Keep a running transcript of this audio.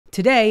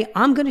Today,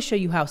 I'm going to show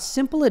you how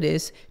simple it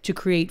is to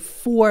create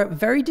 4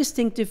 very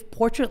distinctive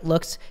portrait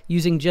looks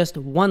using just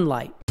one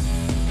light.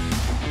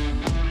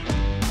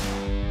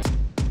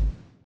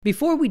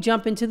 Before we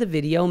jump into the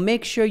video,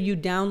 make sure you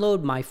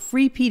download my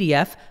free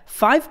PDF,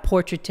 5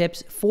 portrait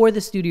tips for the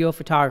studio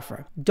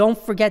photographer. Don't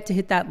forget to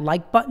hit that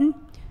like button,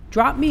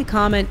 drop me a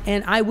comment,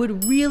 and I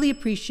would really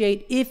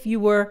appreciate if you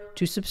were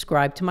to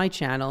subscribe to my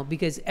channel,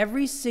 because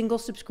every single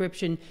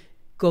subscription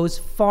goes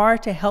far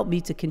to help me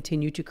to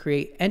continue to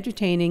create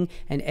entertaining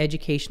and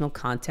educational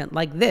content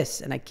like this,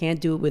 and I can't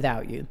do it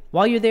without you.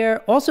 While you're there,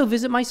 also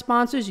visit my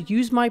sponsors,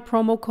 use my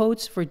promo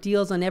codes for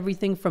deals on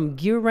everything from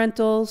gear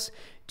rentals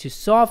to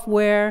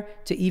software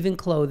to even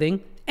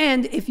clothing.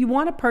 And if you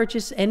want to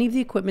purchase any of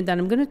the equipment that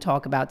I'm going to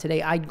talk about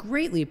today, I'd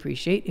greatly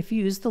appreciate if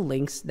you use the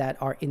links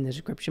that are in the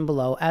description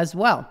below as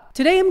well.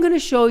 Today I'm going to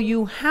show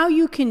you how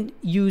you can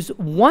use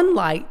one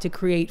light to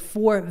create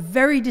 4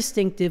 very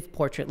distinctive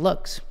portrait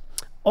looks.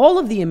 All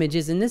of the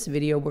images in this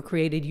video were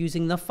created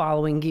using the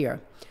following gear: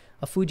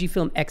 a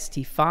Fujifilm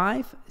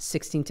X-T5,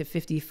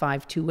 16-50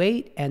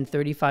 f/2.8 and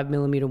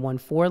 35mm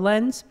 1.4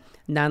 lens,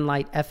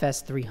 Nanlite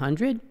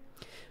FS-300,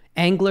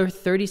 Angler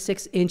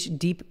 36-inch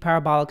deep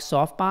parabolic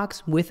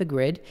softbox with a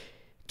grid,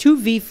 2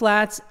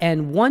 V-flats,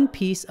 and 1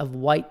 piece of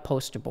white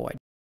poster board.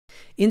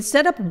 In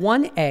setup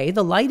 1A,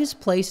 the light is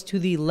placed to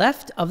the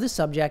left of the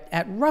subject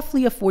at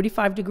roughly a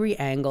 45-degree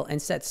angle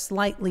and set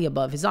slightly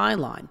above his eye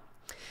line.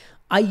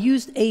 I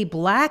used a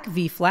black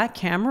V-flat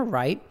camera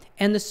right,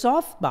 and the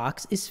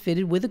softbox is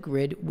fitted with a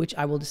grid, which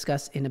I will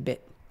discuss in a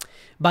bit.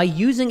 By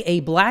using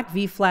a black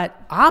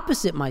V-flat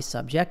opposite my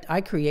subject,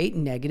 I create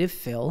negative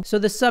fill, so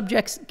the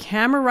subject's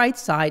camera right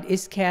side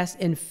is cast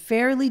in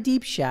fairly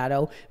deep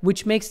shadow,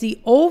 which makes the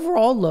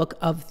overall look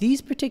of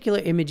these particular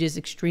images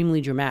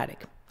extremely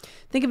dramatic.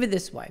 Think of it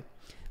this way.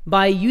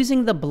 By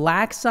using the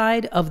black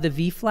side of the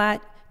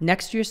V-flat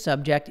next to your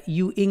subject,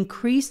 you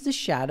increase the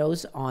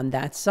shadows on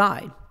that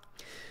side.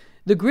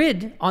 The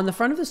grid on the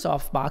front of the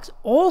softbox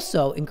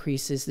also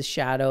increases the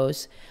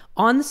shadows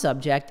on the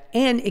subject,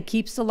 and it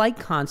keeps the light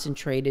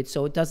concentrated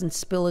so it doesn't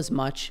spill as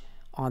much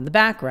on the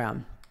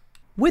background.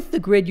 With the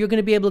grid, you're going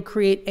to be able to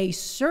create a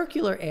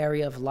circular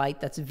area of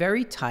light that's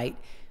very tight,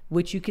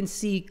 which you can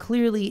see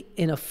clearly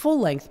in a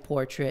full-length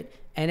portrait,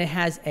 and it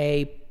has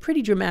a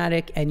pretty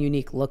dramatic and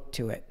unique look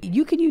to it.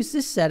 You can use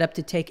this setup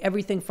to take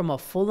everything from a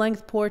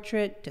full-length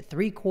portrait to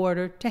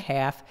 3/4 to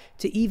half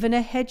to even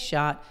a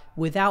headshot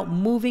without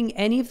moving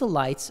any of the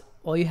lights.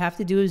 All you have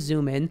to do is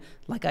zoom in,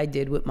 like I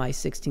did with my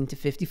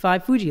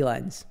 16-55 Fuji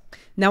lens.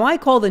 Now, I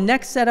call the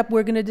next setup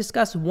we're going to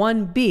discuss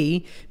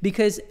 1B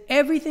because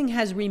everything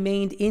has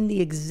remained in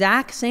the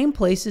exact same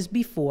place as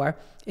before,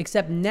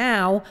 except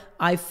now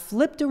I've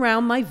flipped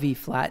around my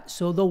V-flat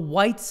so the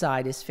white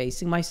side is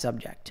facing my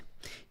subject.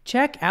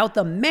 Check out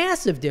the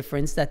massive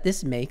difference that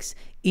this makes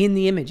in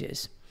the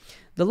images.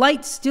 The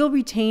light still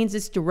retains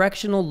its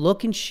directional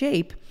look and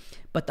shape,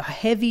 but the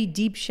heavy,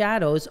 deep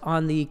shadows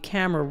on the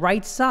camera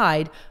right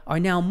side are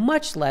now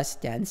much less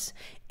dense,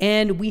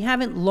 and we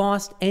haven't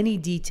lost any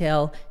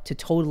detail to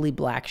totally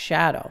black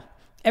shadow.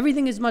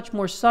 Everything is much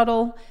more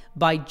subtle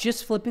by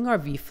just flipping our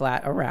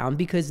V-flat around,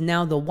 because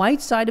now the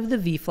white side of the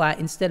V-flat,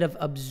 instead of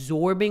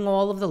absorbing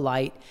all of the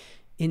light,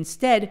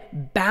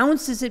 instead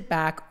bounces it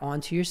back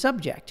onto your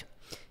subject.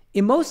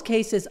 In most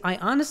cases, I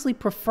honestly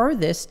prefer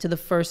this to the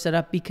first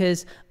setup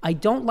because I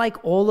don't like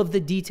all of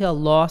the detail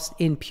lost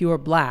in pure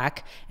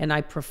black, and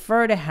I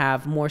prefer to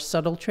have more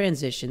subtle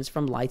transitions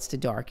from lights to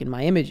dark in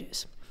my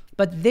images.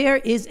 But there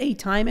is a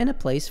time and a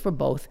place for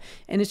both,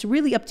 and it's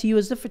really up to you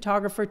as the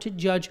photographer to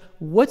judge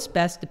what's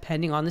best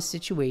depending on the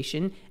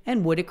situation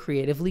and what it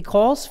creatively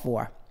calls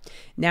for.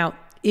 Now,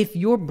 if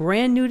you're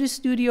brand new to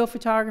studio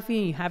photography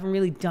and you haven't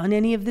really done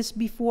any of this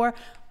before,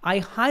 I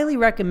highly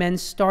recommend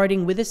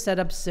starting with a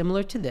setup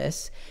similar to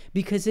this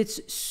because it's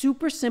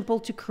super simple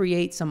to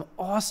create some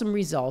awesome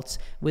results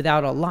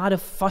without a lot of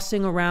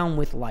fussing around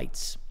with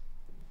lights.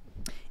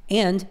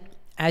 And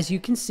as you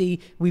can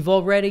see, we've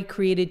already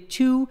created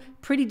 2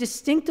 pretty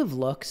distinctive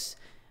looks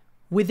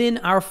within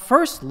our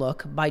first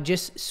look by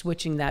just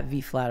switching that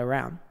V-flat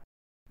around.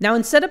 Now,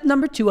 in setup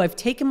number 2, I've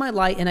taken my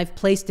light and I've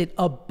placed it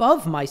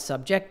above my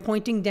subject,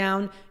 pointing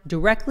down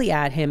directly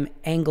at him,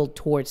 angled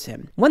towards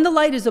him. When the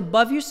light is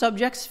above your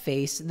subject's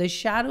face, the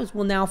shadows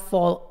will now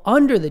fall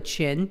under the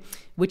chin,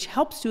 which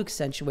helps to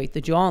accentuate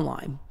the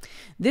jawline.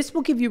 This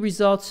will give you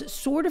results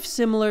sort of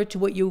similar to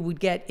what you would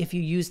get if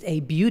you used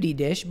a beauty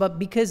dish, but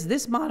because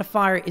this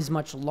modifier is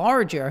much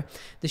larger,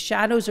 the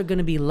shadows are going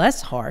to be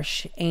less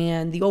harsh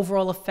and the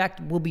overall effect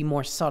will be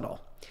more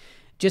subtle.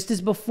 Just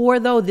as before,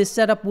 though, this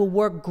setup will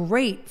work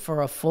great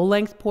for a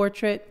full-length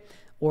portrait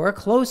or a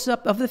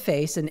close-up of the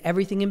face and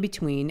everything in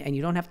between, and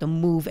you don't have to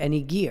move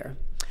any gear.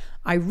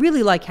 I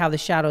really like how the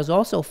shadows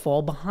also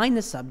fall behind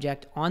the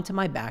subject onto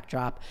my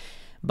backdrop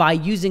by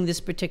using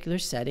this particular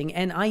setting,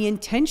 and I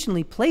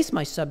intentionally place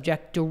my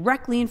subject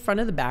directly in front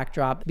of the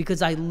backdrop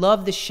because I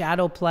love the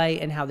shadow play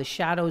and how the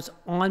shadows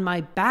on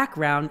my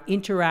background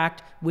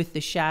interact with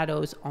the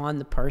shadows on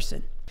the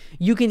person.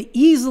 You can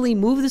easily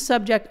move the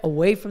subject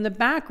away from the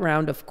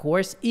background, of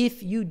course,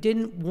 if you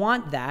didn't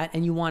want that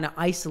and you want to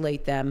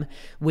isolate them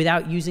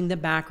without using the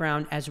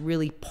background as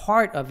really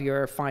part of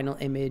your final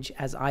image,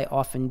 as I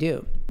often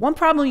do. One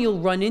problem you'll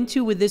run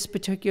into with this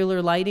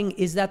particular lighting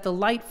is that the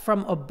light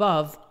from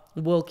above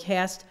will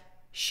cast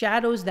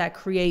shadows that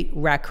create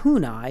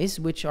raccoon eyes,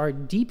 which are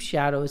deep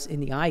shadows in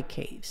the eye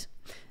caves.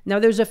 Now,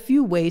 there's a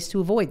few ways to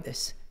avoid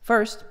this.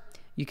 First,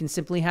 you can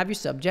simply have your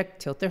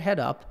subject tilt their head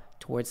up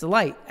towards the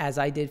light, as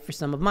I did for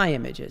some of my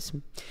images.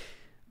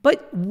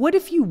 But what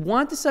if you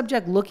want the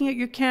subject looking at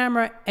your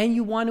camera and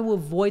you want to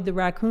avoid the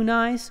raccoon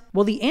eyes?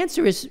 Well, the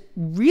answer is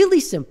really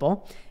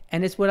simple,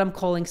 and it's what I'm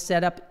calling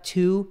setup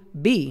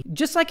 2B.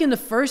 Just like in the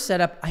first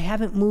setup, I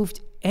haven't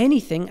moved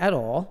anything at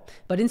all,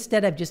 but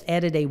instead I've just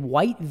added a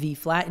white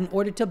V-flat in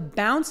order to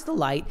bounce the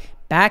light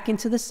back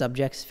into the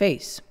subject's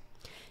face.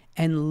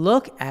 And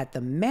look at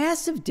the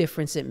massive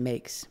difference it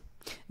makes.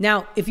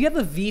 Now, if you have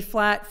a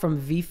V-flat from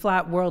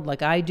V-flat World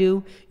like I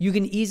do, you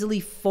can easily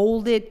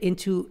fold it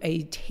into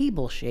a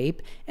table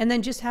shape and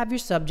then just have your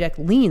subject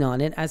lean on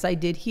it, as I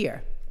did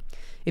here.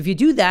 If you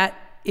do that,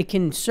 it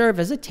can serve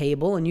as a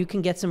table and you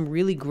can get some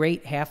really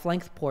great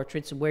half-length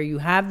portraits where you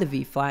have the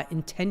V-flat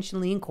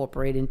intentionally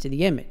incorporated into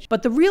the image.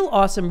 But the real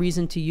awesome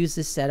reason to use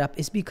this setup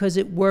is because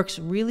it works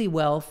really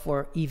well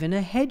for even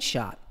a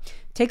headshot.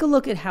 Take a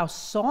look at how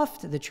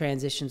soft the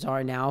transitions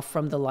are now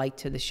from the light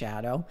to the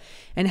shadow,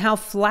 and how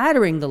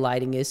flattering the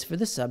lighting is for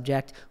the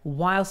subject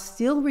while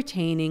still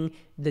retaining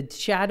the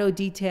shadow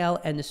detail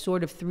and the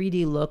sort of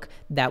 3D look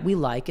that we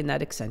like and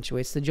that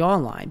accentuates the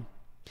jawline.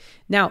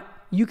 Now,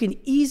 you can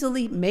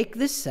easily make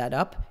this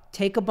setup,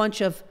 take a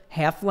bunch of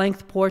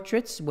half-length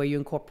portraits where you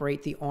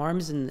incorporate the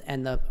arms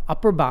and the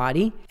upper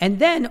body, and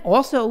then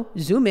also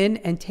zoom in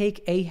and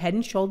take a head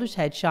and shoulders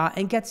headshot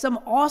and get some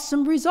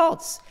awesome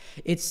results.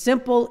 It's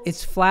simple,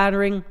 it's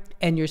flattering,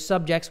 and your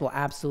subjects will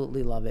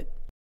absolutely love it.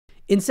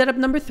 In setup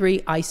number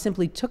 3, I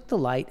simply took the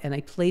light and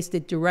I placed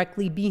it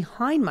directly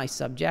behind my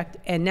subject,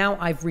 and now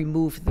I've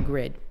removed the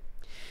grid.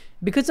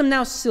 Because I'm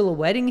now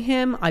silhouetting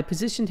him, I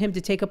positioned him to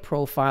take a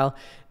profile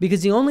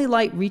because the only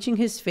light reaching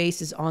his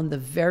face is on the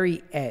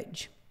very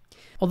edge.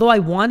 Although I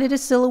wanted a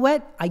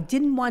silhouette, I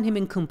didn't want him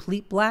in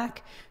complete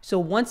black, so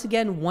once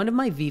again, one of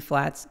my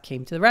V-flats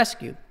came to the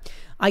rescue.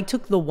 I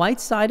took the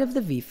white side of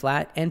the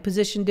V-flat and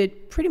positioned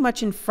it pretty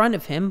much in front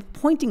of him,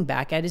 pointing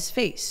back at his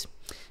face.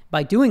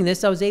 By doing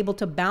this, I was able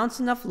to bounce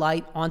enough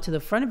light onto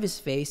the front of his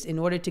face in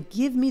order to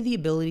give me the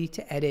ability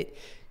to edit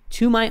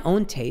to my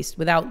own taste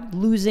without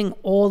losing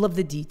all of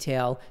the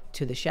detail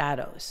to the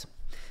shadows.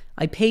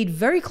 I paid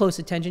very close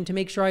attention to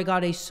make sure I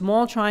got a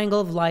small triangle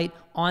of light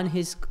on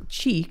his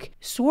cheek,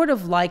 sort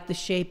of like the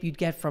shape you'd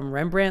get from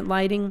Rembrandt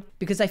lighting,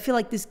 because I feel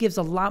like this gives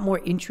a lot more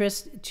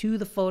interest to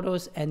the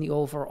photos and the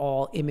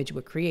overall image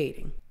we're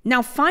creating.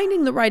 Now,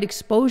 finding the right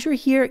exposure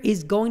here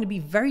is going to be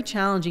very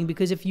challenging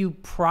because if you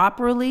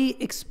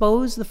properly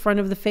expose the front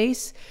of the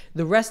face,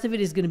 the rest of it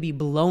is going to be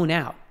blown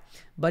out.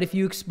 But if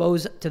you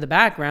expose to the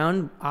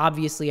background,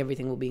 obviously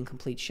everything will be in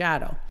complete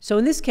shadow. So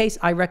in this case,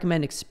 I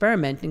recommend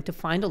experimenting to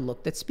find a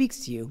look that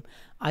speaks to you.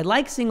 I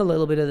like seeing a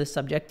little bit of the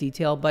subject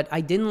detail, but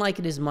I didn't like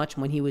it as much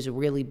when he was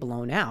really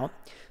blown out.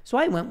 So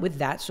I went with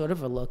that sort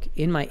of a look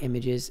in my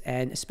images,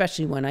 and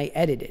especially when I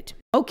edited.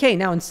 Okay,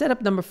 now in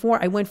setup number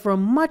 4, I went for a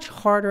much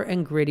harder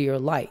and grittier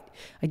light.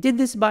 I did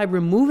this by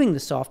removing the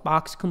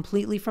softbox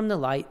completely from the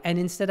light, and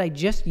instead I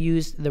just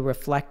used the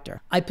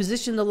reflector. I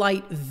positioned the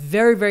light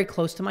very, very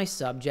close to my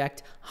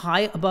subject,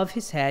 high above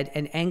his head,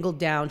 and angled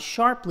down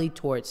sharply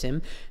towards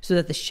him so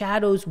that the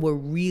shadows were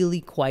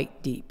really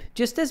quite deep.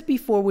 Just as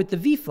before with the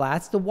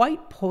V-flats, the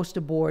white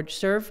poster board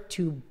served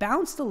to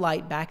bounce the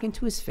light back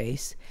into his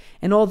face,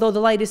 and although the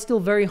light is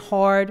still very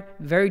hard,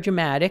 very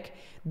dramatic,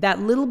 that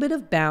little bit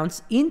of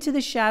bounce into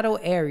the shadow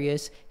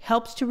areas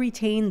helps to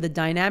retain the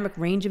dynamic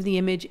range of the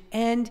image,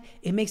 and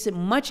it makes it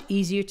much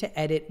easier to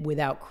edit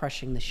without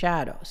crushing the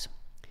shadows.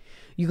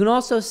 You can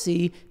also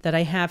see that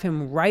I have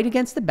him right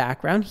against the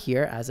background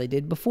here, as I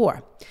did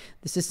before.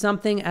 This is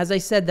something, as I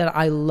said, that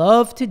I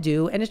love to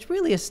do, and it's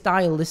really a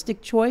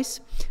stylistic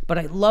choice, but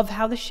I love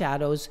how the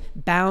shadows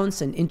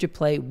bounce and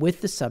interplay with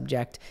the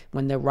subject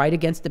when they're right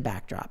against the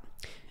backdrop.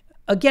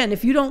 Again,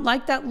 if you don't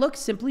like that look,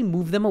 simply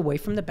move them away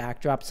from the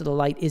backdrop so the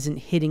light isn't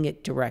hitting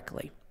it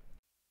directly.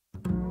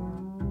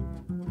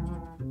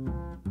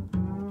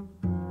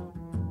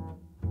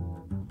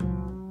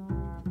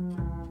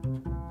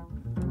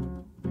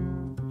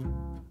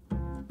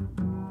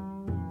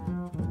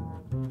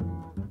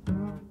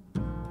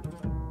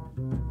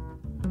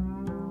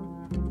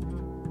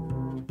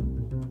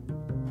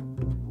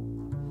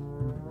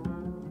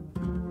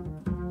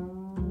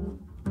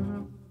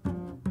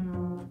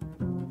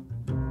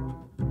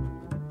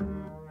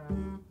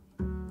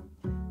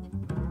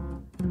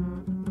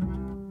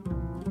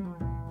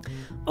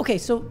 Okay,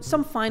 so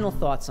some final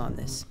thoughts on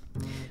this.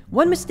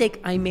 One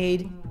mistake I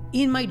made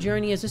in my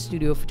journey as a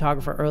studio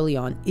photographer early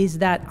on is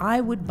that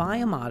I would buy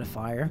a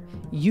modifier,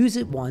 use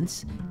it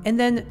once, and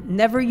then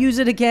never use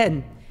it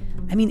again.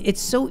 I mean,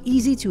 it's so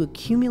easy to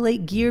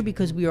accumulate gear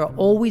because we are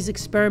always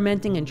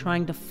experimenting and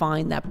trying to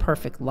find that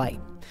perfect light.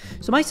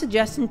 So my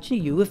suggestion to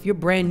you, if you're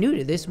brand new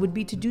to this, would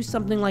be to do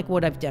something like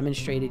what I've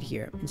demonstrated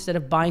here. Instead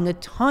of buying a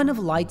ton of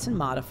lights and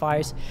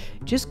modifiers,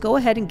 just go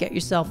ahead and get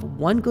yourself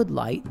one good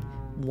light,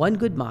 one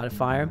good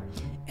modifier,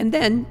 and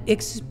then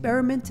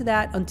experiment to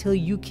that until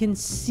you can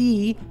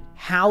see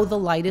how the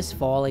light is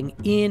falling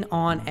in,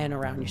 on, and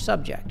around your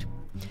subject.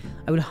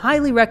 I would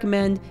highly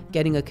recommend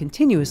getting a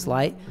continuous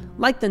light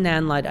like the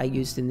Nanlite I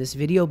used in this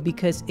video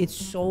because it's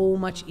so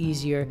much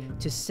easier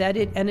to set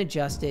it and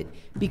adjust it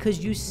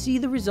because you see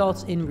the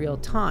results in real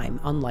time,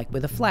 unlike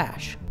with a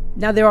flash.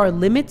 Now, there are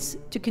limits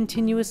to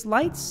continuous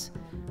lights,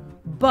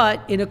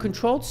 but in a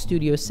controlled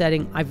studio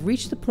setting, I've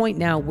reached the point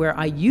now where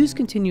I use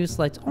continuous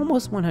lights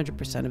almost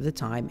 100% of the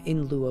time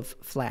in lieu of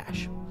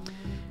flash.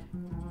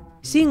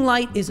 Seeing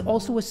light is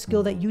also a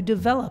skill that you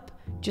develop,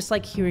 just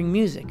like hearing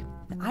music.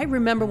 I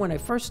remember when I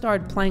first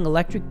started playing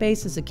electric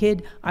bass as a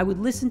kid, I would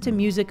listen to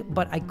music,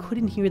 but I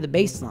couldn't hear the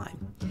bass line.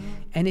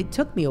 And it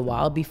took me a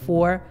while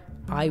before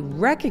I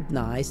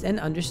recognized and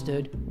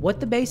understood what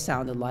the bass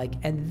sounded like,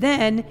 and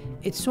then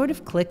it sort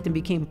of clicked and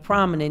became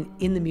prominent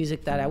in the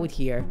music that I would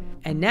hear.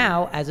 And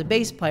now, as a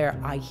bass player,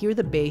 I hear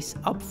the bass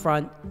up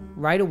front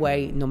right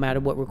away, no matter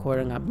what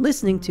recording I'm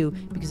listening to,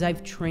 because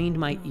I've trained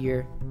my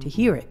ear to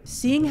hear it.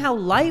 Seeing how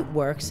light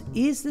works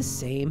is the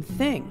same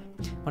thing.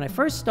 When I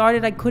first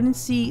started, I couldn't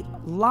see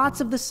lots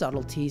of the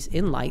subtleties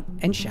in light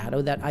and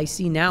shadow that I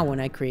see now when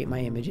I create my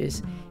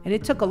images, and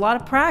it took a lot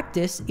of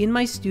practice in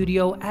my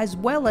studio as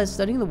well as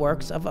studying the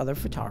works of other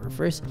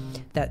photographers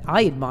that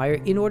I admire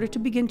in order to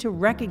begin to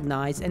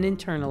recognize and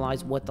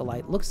internalize what the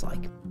light looks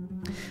like.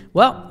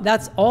 Well,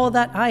 that's all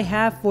that I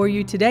have for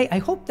you today. I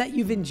hope that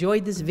you've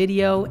enjoyed this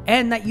video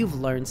and that you've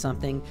learned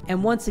something.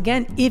 And once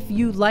again, if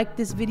you liked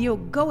this video,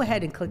 go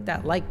ahead and click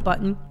that like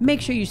button.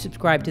 Make sure you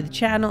subscribe to the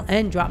channel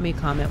and drop me a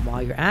comment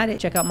while you're at it.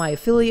 Check out my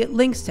affiliate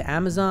links to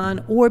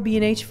Amazon or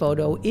B&H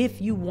Photo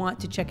if you want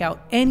to check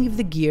out any of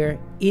the gear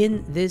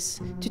in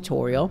this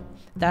tutorial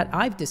that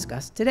I've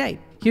discussed today.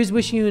 Here's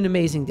wishing you an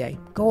amazing day.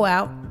 Go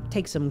out,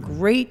 take some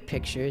great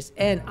pictures,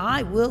 and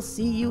I will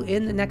see you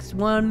in the next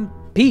one.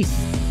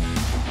 Peace.